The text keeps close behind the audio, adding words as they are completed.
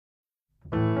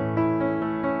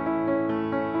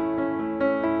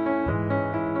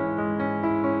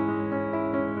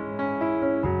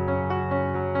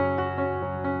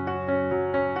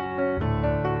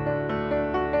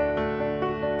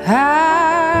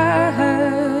I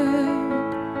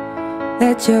heard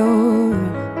that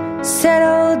you're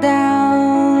settled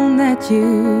down, that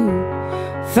you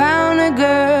found a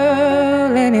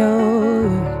girl and you're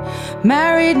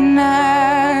married now.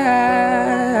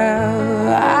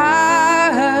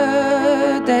 I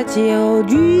heard that your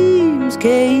dreams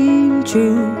came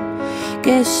true.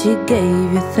 Guess she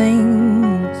gave you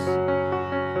things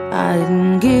I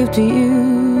didn't give to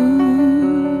you.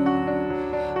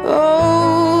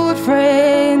 Old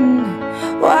friend,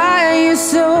 why are you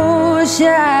so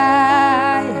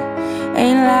shy?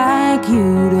 Ain't like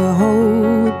you to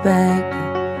hold back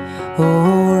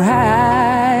or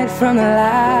hide from the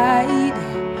light.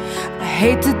 I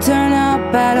hate to turn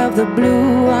up out of the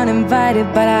blue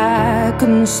uninvited, but I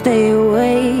couldn't stay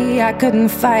away, I couldn't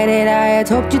fight it. I had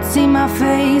hoped you'd see my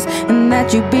face and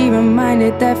that you'd be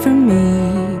reminded that for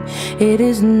me it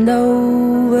isn't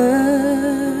over.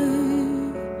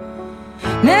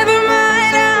 Never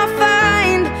mind, I'll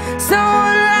find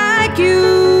someone like you.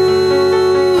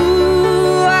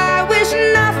 I wish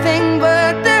nothing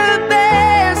but the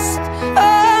best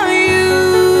for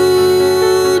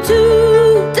you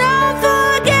too. Don't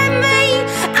forget me,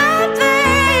 I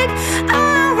beg.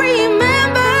 I'll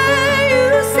remember you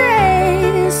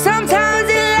say sometimes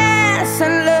it lasts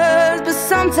and loves, but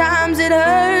sometimes it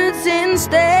hurts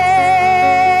instead.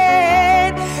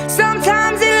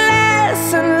 Sometimes it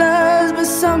lasts and loves, but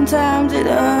sometimes it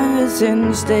hurts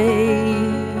instead.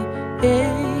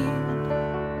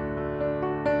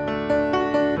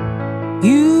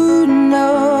 You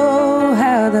know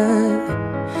how the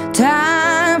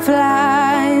time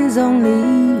flies.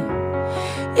 Only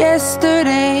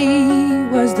yesterday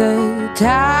was the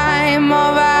time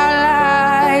of our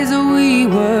lives. We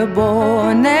were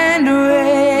born and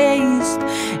raised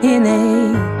in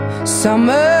a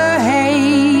summer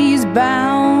haze,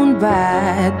 bound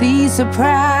by the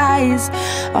surprise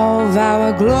of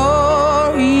our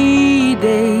glory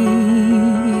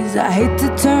days. I hate to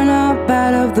turn up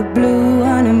out of the blue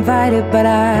uninvited, but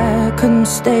I couldn't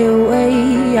stay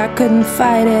away, I couldn't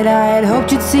fight it. I had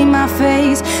hoped you'd see my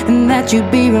face and that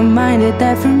you'd be reminded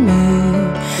that for me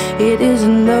it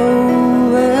isn't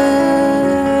over.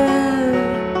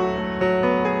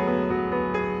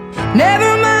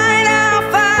 Never mind, I'll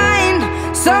find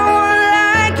someone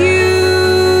like you.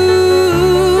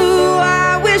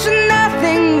 I wish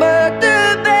nothing but the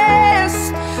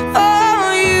best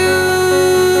for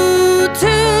you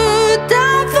too.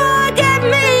 Don't forget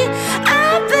me, I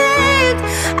beg.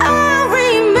 I'll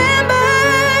remember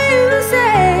you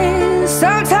say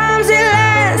sometimes it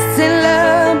lasts in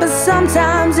love, but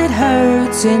sometimes it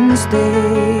hurts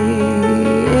instead.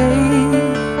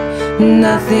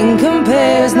 Nothing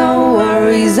compares, no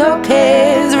worries or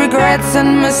cares, regrets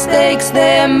and mistakes,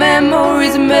 their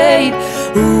memories made.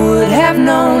 Who would have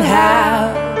known how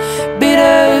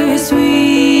bittersweet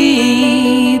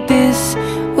this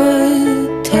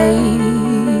would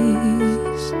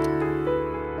taste?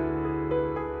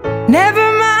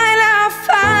 Never mind, I'll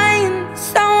find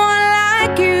someone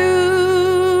like you.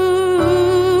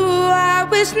 I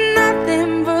wish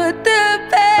nothing but the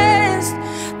best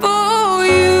for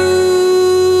you.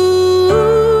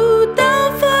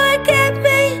 Don't forget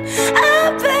me, I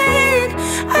beg.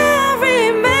 I'll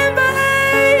remember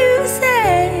you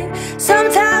said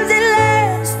sometimes it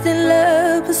lasts in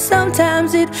love, but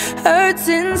sometimes it hurts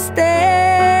instead.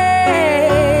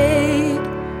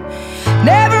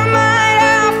 Never mind,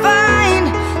 I'll find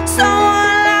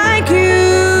someone like you.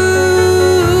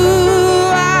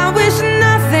 I wish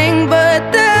nothing but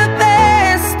the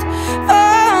best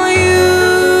for you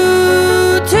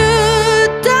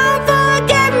too. Don't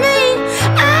forget me,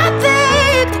 I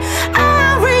beg.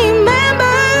 I'll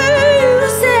remember you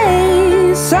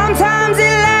say sometimes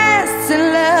it lasts in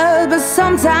love, but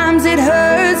sometimes it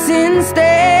hurts instead.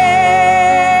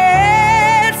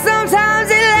 Sometimes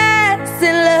it lasts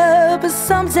in love, but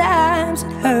sometimes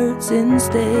it hurts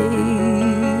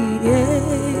instead.